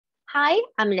Hi,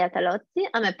 I'm Lia Talozzi.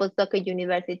 I'm a postdoc at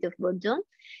University of Bordeaux,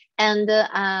 and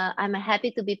I'm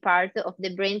happy to be part of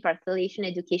the Brain Parcellation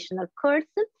Educational Course.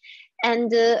 And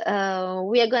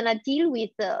we are going to deal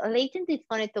with latent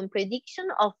disconnectome prediction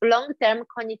of long-term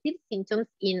cognitive symptoms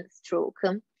in stroke.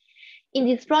 In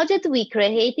this project, we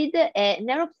created a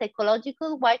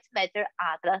neuropsychological white matter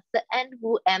atlas,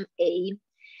 NWMA.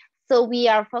 So we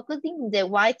are focusing on the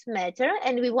white matter,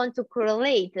 and we want to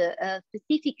correlate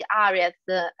specific areas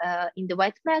in the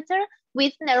white matter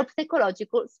with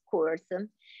neuropsychological scores.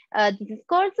 These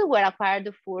scores were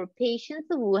acquired for patients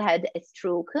who had a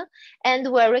stroke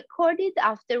and were recorded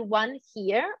after 1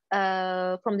 year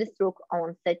from the stroke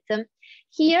onset.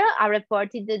 Here are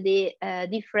reported the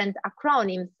different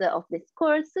acronyms of the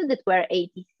scores that were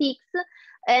 86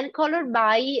 and colored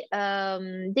by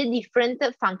the different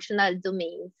functional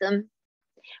domains.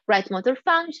 Right motor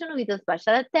function with a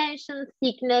spatial attention,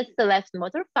 sickness, left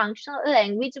motor function,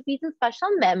 language with a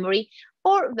spatial memory,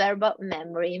 or verbal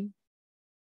memory.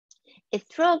 A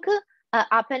stroke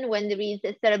happens when there is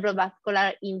a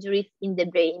cerebrovascular injuries in the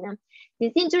brain.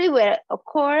 This injury will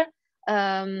occur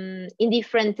in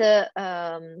different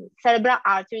cerebral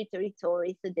artery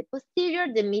territories, the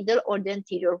posterior, the middle, or the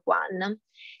anterior one.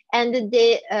 And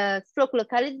the stroke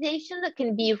localization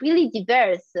can be really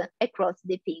diverse across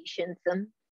the patients.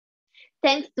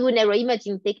 Thanks to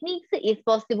neuroimaging techniques, it's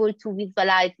possible to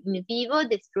visualize in vivo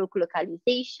the stroke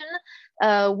localization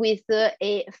with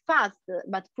a fast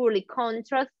but poorly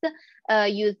contrast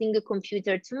using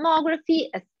computer tomography,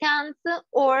 scans,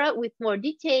 or with more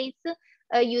details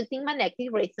using magnetic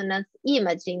resonance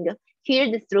imaging. Here,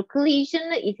 the stroke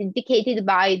lesion is indicated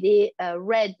by the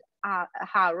red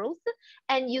arrows,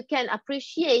 and you can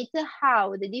appreciate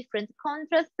how the different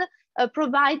contrasts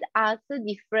provide us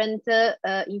different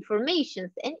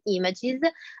informations and images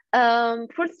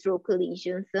for stroke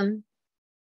lesions.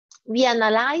 We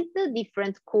analyzed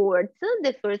different cohorts.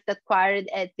 The first acquired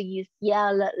at the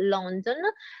UCL London,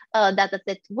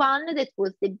 DATASET 1, that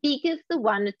was the biggest,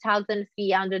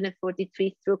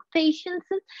 1,343 stroke patients.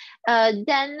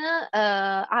 Then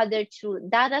other two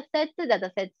datasets,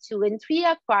 DATASET 2 and 3,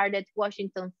 acquired at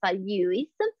Washington St. Louis.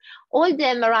 All the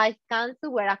MRI scans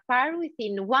were acquired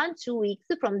within 1-2 weeks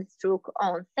from the stroke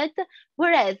onset,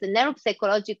 whereas the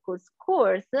neuropsychological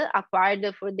scores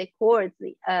acquired for the cohorts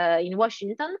in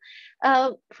Washington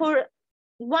for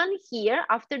 1 year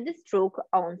after the stroke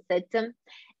onset,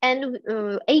 and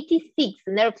 86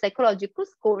 neuropsychological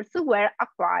scores were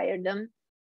acquired.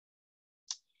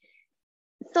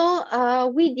 So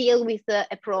we deal with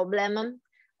a problem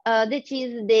that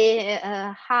is the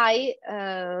high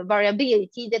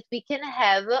variability that we can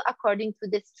have according to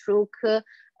the stroke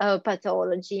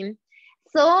pathology.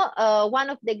 So one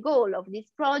of the goals of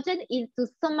this project is to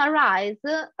summarize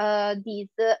this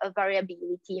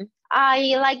variability.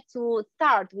 I like to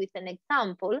start with an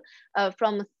example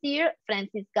from Sir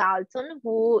Francis Galton,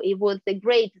 who was a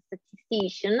great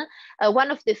statistician,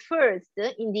 one of the first.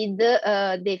 Indeed,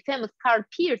 the famous Carl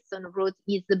Pearson wrote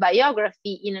his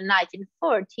biography in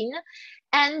 1914,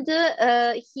 and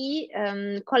he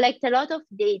collected a lot of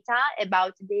data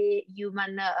about the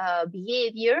human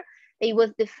behavior. He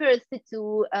was the first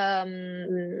to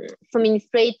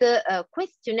administrate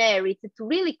questionnaires to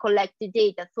really collect the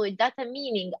data, so a data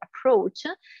meaning approach.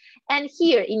 And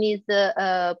here in his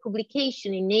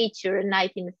publication in Nature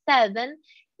 1907,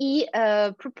 he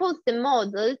proposed a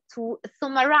model to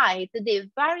summarize the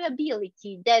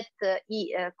variability that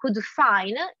he could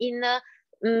find in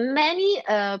many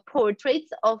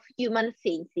portraits of human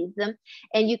faces.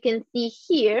 And you can see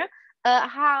here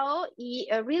how he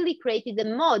really created a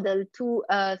model to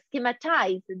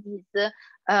schematize this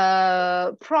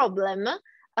problem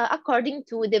according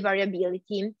to the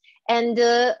variability. And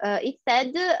it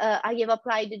said, I have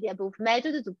applied the above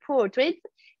method to portraits,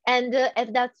 and as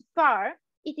thus far,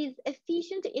 it is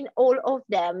efficient in all of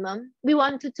them. We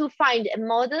wanted to find a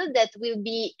model that will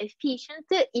be efficient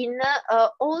in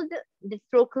all the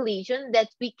stroke lesions that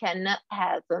we can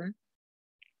have.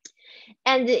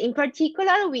 And in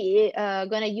particular, we are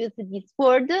going to use this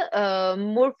word,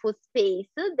 MORPHOSPACE,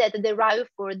 that derived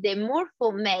for the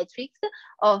morphometrics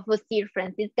of Sir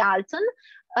Francis Galton.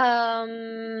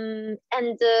 And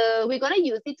we're going to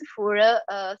use it for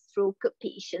stroke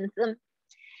patients.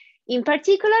 In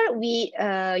particular, we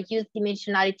use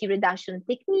dimensionality reduction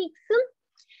techniques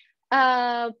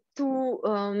to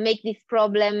make this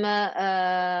problem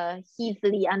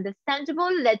easily understandable.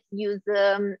 Let's use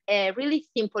a really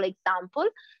simple example.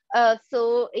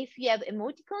 So if you have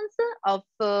emoticons of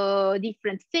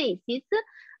different faces,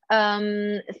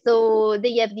 So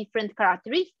they have different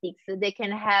characteristics. They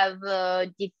can have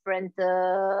different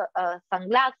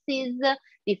sunglasses,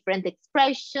 different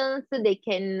expressions. They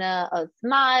can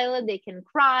smile, they can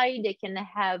cry, they can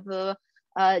have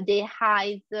their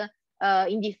eyes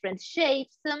in different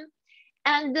shapes.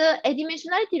 And a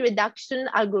dimensionality reduction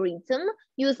algorithm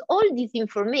use all this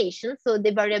information, so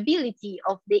the variability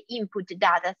of the input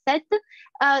data set,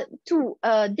 to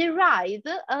derive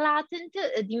a latent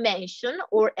dimension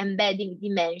or embedding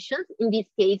dimensions, in this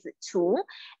case 2,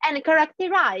 and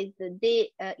characterize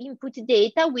the input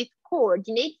data with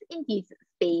coordinates in this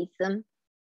space.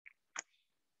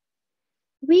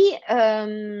 We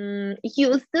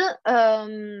used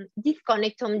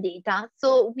disconnectome data.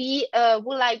 So we would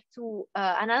like to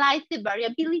analyze the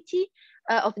variability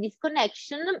of this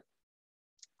connection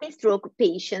in stroke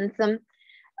patients.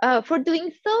 For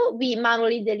doing so, we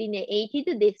manually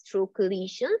delineated the stroke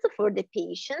lesions for the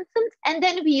patients, and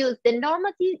then we used the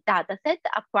normative dataset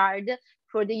acquired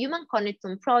for the Human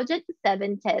Connectome Project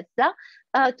 7 Tesla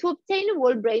to obtain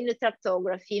whole brain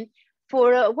tractography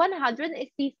for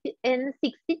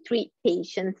 163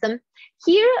 patients.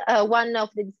 Here, one of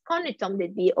the disconnectomes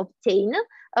that we obtain,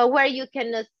 where you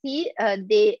can see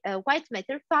the white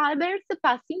matter fibers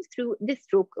passing through the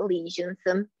stroke lesions.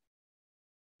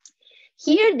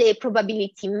 Here, the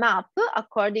probability map,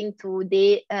 according to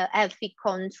the healthy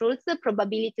controls,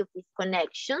 probability of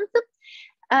disconnections,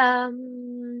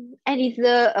 and is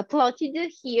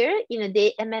plotted here in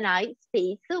the MNI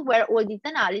space where all these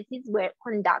analyses were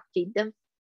conducted.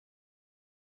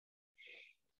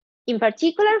 In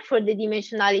particular, for the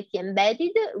dimensionality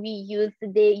embedded, we used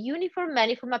the Uniform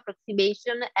Manifold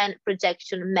Approximation and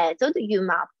Projection method,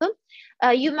 UMAP.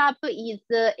 UMAP is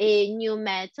a new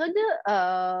method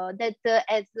that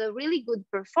has really good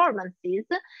performances.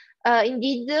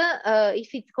 Indeed,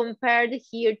 if it's compared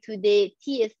here to the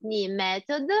TSNE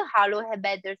method, Halo have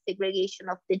better segregation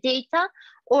of the data,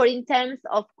 or in terms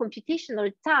of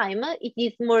computational time, it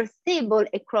is more stable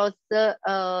across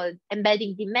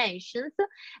embedding dimensions,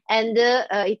 and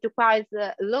it requires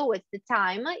lowest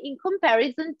time in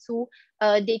comparison to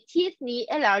the TSNE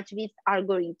enlarged with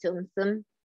algorithms.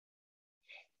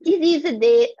 This is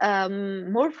the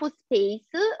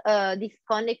MORPHOSPACE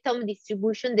disconnectome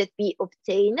distribution that we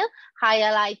obtained. I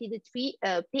highlighted 3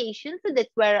 patients that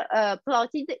were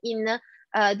plotted in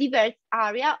diverse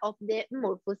area of the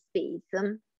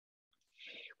MORPHOSPACE.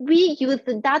 We used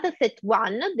the dataset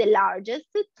 1, the largest,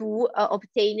 to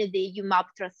obtain the UMAP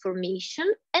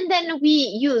transformation, and then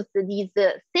we used this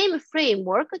same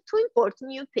framework to import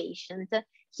new patients.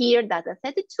 Here,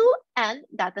 dataset 2 and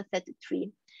dataset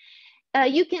 3.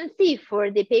 You can see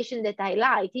for the patient that I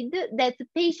highlighted that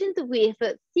patient with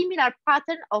a similar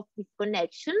pattern of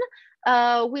disconnection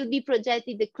will be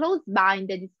projected close by in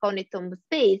the disconnectome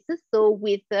space, so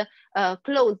with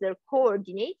closer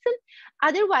coordinates.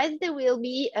 Otherwise, they will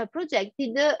be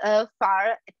projected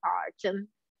far apart.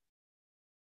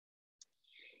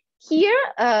 Here,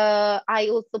 I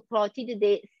also plotted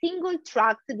the single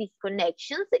tract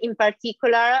disconnections. In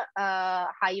particular,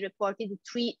 I reported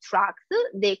 3 tracts: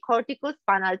 the cortical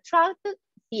spinal tract,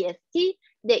 CST,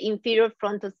 the inferior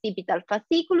frontooccipital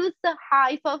fasciculus,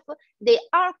 HIFOF, the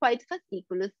arcuate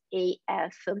fasciculus,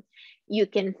 AF. You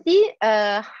can see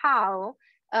how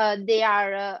they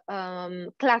are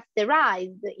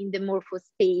clusterized in the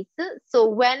MORPHOSPACE. So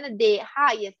when the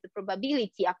highest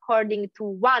probability according to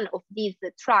one of these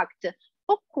tracts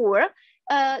occur,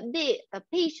 the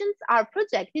patients are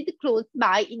projected close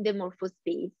by in the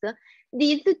MORPHOSPACE.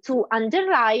 This to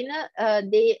underline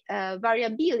the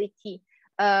variability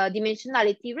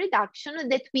dimensionality reduction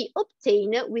that we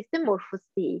obtain with the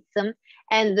MORPHOSPACE.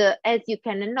 And as you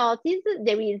can notice,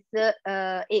 there is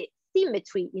a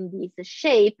symmetry in this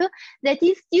shape that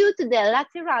is due to the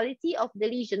laterality of the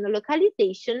lesion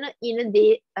localization in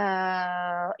the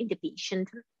patient.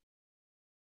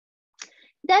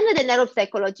 Then the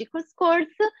neuropsychological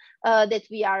scores that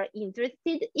we are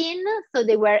interested in. So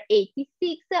they were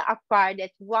 86, acquired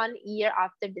at 1 year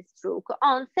after the stroke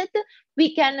onset.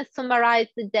 We can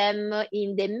summarize them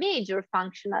in the major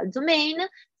functional domain.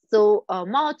 So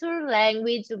motor,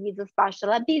 language, visual-spatial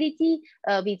ability,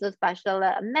 visual-spatial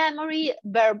memory,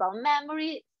 verbal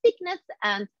memory, sickness,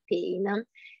 and pain.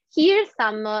 Here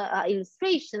some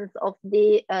illustrations of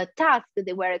the tasks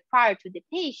that were required to the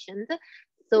patient.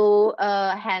 So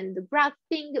hand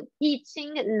grasping,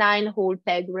 pitching, 9-hole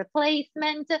peg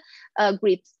replacement,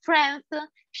 grip strength,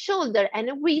 shoulder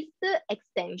and wrist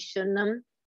extension.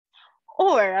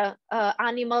 Or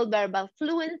animal verbal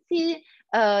fluency,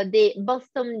 the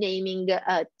Boston naming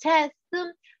test,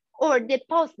 or the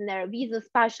Posner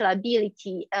visuospatial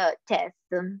ability test.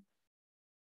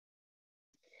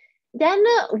 Then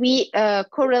we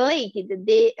correlated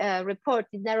the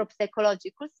reported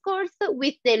neuropsychological scores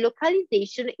with the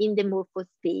localization in the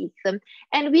morphospace.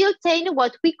 And we obtained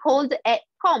what we called a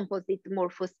composite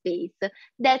morphospace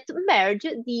that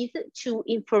merged these two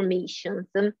informations.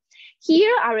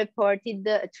 Here are reported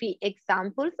 3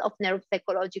 examples of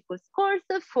neuropsychological scores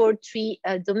for 3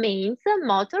 domains: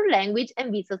 motor, language,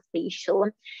 and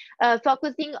visuospatial.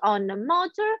 Focusing on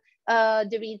motor,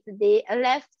 there is the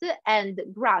left hand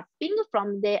grasping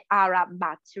from the ARA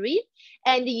battery,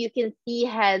 and you can see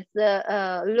has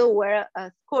lower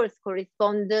scores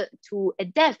correspond to a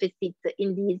deficit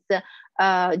in this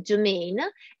domain,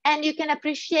 and you can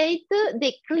appreciate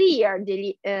the clear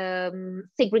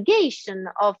segregation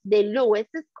of the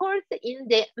lowest scores in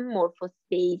the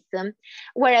morphospace.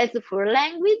 Whereas for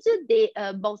language, the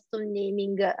Boston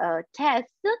naming test,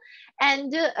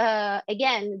 and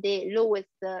again, the lowest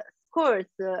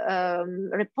scores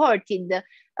reported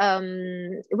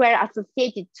were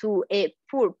associated to a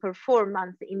poor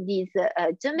performance in this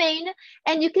domain.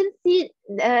 And you can see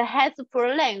as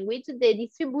for language, the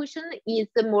distribution is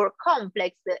more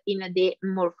complex in the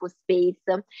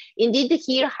morphospace. Indeed,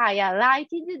 here I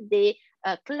highlighted the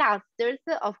clusters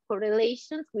of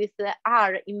correlations with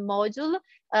R in module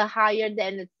higher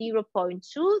than 0.2,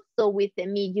 so with a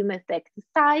medium effect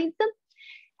size.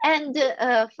 And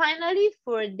finally,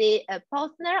 for the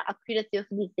Posner accuracy of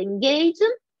disengage,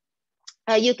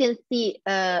 you can see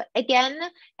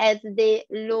again as the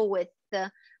lowest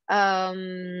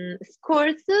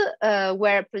scores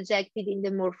were projected in the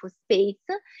morphospace.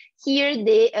 Here,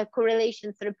 the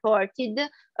correlations reported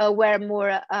were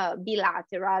more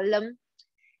bilateral.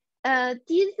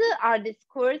 These are the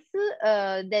scores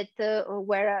that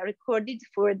were recorded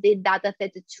for the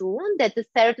dataset 2 that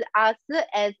served us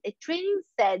as a training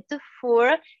set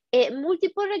for a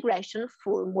multiple regression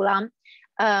formula.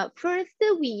 First,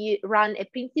 we ran a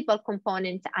principal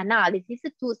component analysis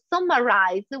to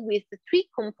summarize with 3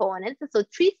 components, so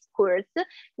 3 scores, the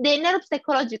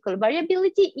neuropsychological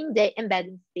variability in the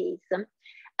embedded space.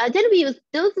 Then we used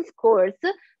those scores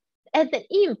as an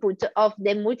input of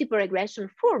the multiple regression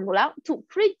formula to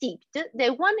predict the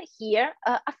one here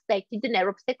affected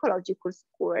neuropsychological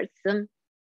scores.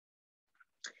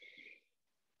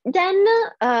 Then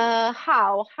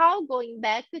how going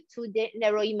back to the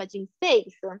neuroimaging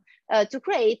space to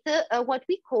create what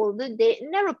we call the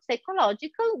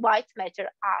neuropsychological white matter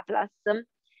atlas.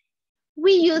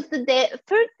 We used the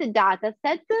first data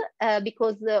set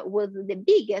because it was the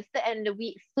biggest, and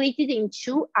we split it in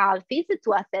 2 alphas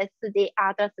to assess the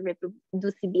atlas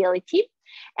reproducibility.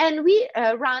 And we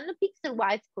ran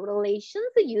pixel-wise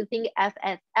correlations using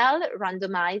FSL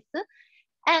randomized.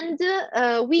 And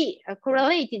we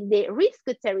correlated the risk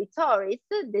territories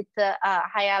that I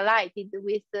highlighted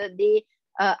with the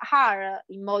R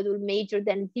in module major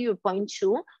than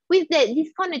 0.2 with the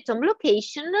disconnectome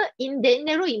location in the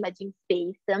neuroimaging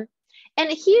space.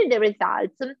 And here the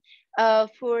results.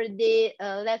 For the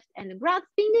left hand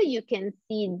grasping, you can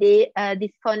see the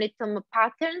disconnectome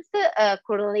patterns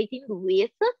correlating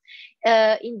with,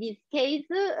 in this case,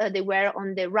 they were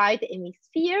on the right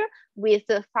hemisphere with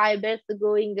fibers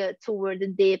going toward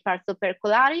the pars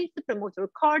opercularis, premotor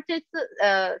cortex,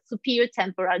 superior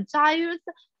temporal gyrus,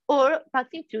 or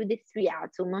passing through the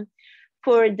striatum.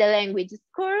 For the language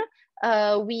score,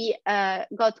 we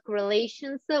got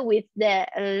correlations with the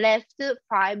left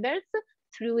fibers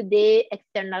through the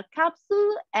external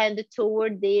capsule and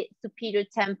toward the superior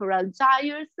temporal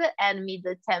gyrus and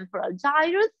middle temporal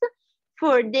gyrus.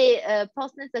 For the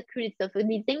Posner's accuracy of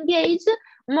disengage,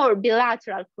 more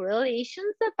bilateral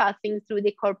correlations passing through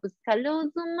the corpus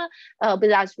callosum,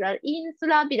 bilateral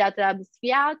insula, bilateral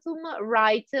striatum,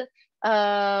 right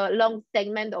long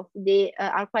segment of the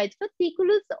arcuate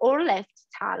fasciculus, or left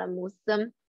thalamus.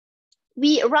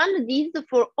 We run these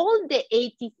for all the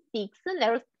 86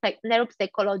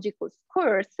 neuropsychological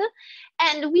scores,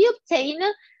 and we obtain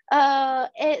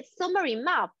a summary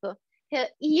map.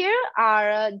 Here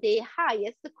are the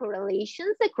highest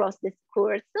correlations across the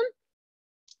scores,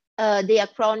 the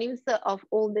acronyms of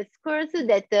all the scores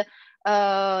that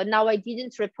now I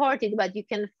didn't report it, but you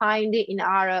can find it in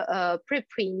our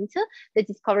preprint that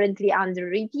is currently under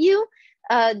review.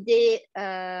 The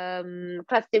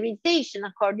clusterization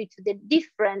according to the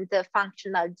different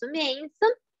functional domains.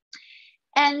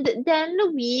 And then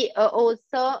we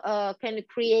also can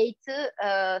create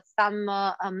some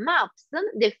maps.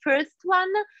 The first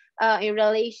one in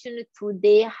relation to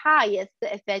the highest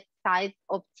effect size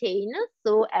obtained,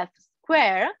 so F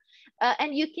square.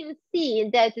 And you can see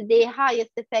that the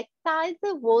highest effect size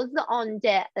was on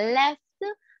the left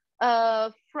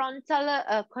frontal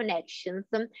connections,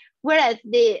 whereas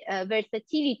the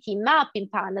versatility mapping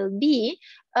panel B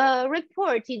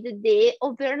reported the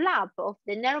overlap of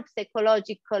the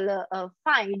neuropsychological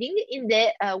finding in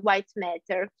the white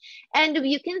matter. And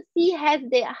you can see as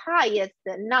the highest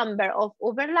number of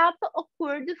overlap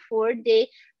occurred for the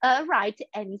right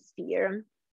hemisphere.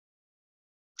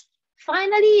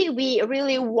 Finally, we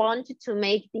really want to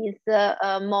make this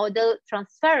model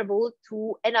transferable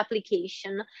to an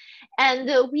application. And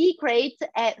we create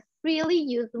a really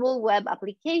usable web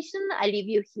application. I leave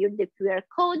you here the QR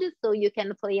code so you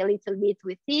can play a little bit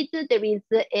with it. There is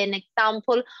an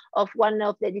example of one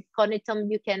of the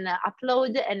disconnectomes you can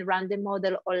upload and run the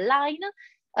model online.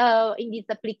 In this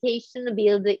application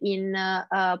built in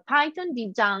Python,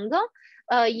 Django,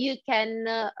 you can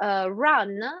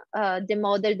run the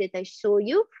model that I show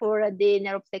you for the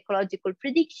neuropsychological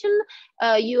prediction.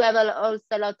 You have also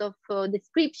a lot of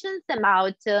descriptions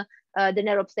about the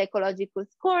neuropsychological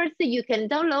scores. You can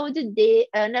download the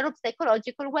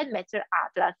neuropsychological white matter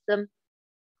atlas.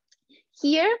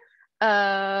 Here,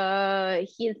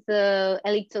 here's a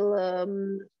little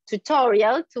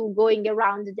tutorial to going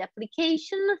around the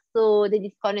application. So the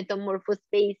disconnectome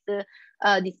MORPHOSPACE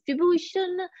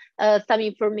distribution, some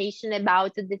information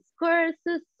about the scores,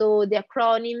 so the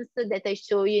acronyms that I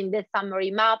show you in the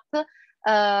summary map.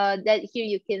 That here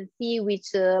you can see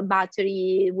which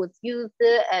battery was used,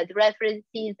 the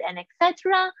references, and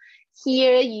etc.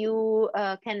 Here you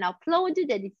can upload the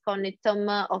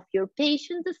disconnectome of your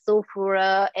patient, so for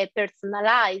a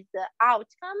personalized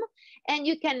outcome, and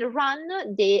you can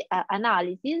run the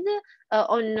analysis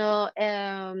on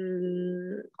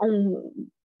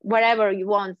wherever you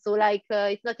want. So like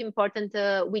it's not important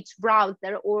which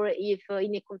browser, or if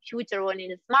in a computer or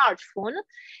in a smartphone.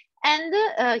 And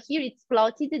here it's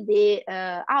plotted the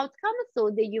outcome,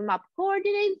 so the UMAP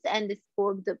coordinates and the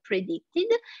score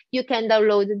predicted. You can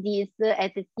download this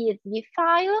as a CSV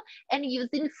file and use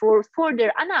it for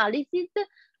further analysis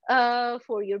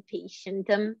for your patient.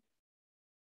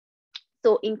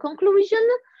 So in conclusion,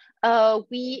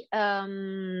 we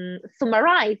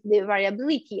summarize the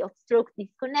variability of stroke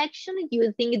disconnection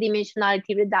using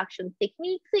dimensionality reduction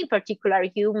techniques, in particular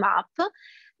UMAP.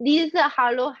 This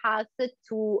allows us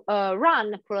to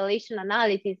run correlation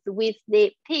analysis with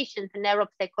the patient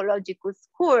neuropsychological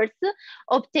scores,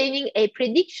 obtaining a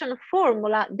prediction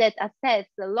formula that assesses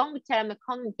long-term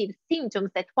cognitive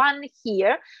symptoms at 1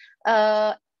 year,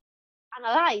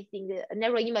 analyzing the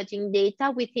neuroimaging data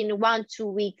within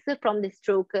 1-2 weeks from the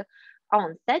stroke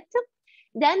onset.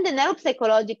 Then the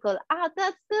neuropsychological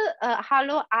atlas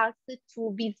allow us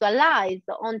to visualize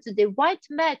onto the white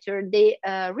matter the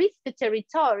risk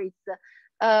territories,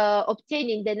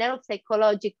 obtaining the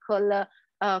neuropsychological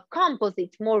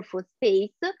composite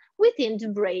MORPHOSPACE within the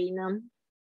brain.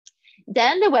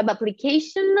 Then the web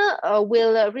application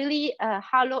will really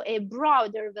allow a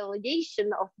broader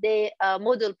validation of the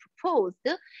model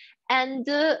proposed, and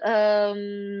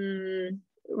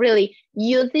really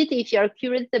use it if you're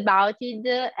curious about it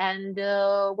and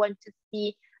want to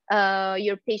see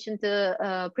your patient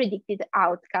predicted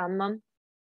outcome.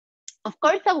 Of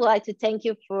course, I would like to thank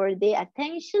you for the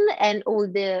attention and all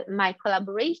my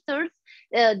collaborators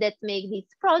that make this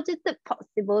project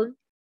possible.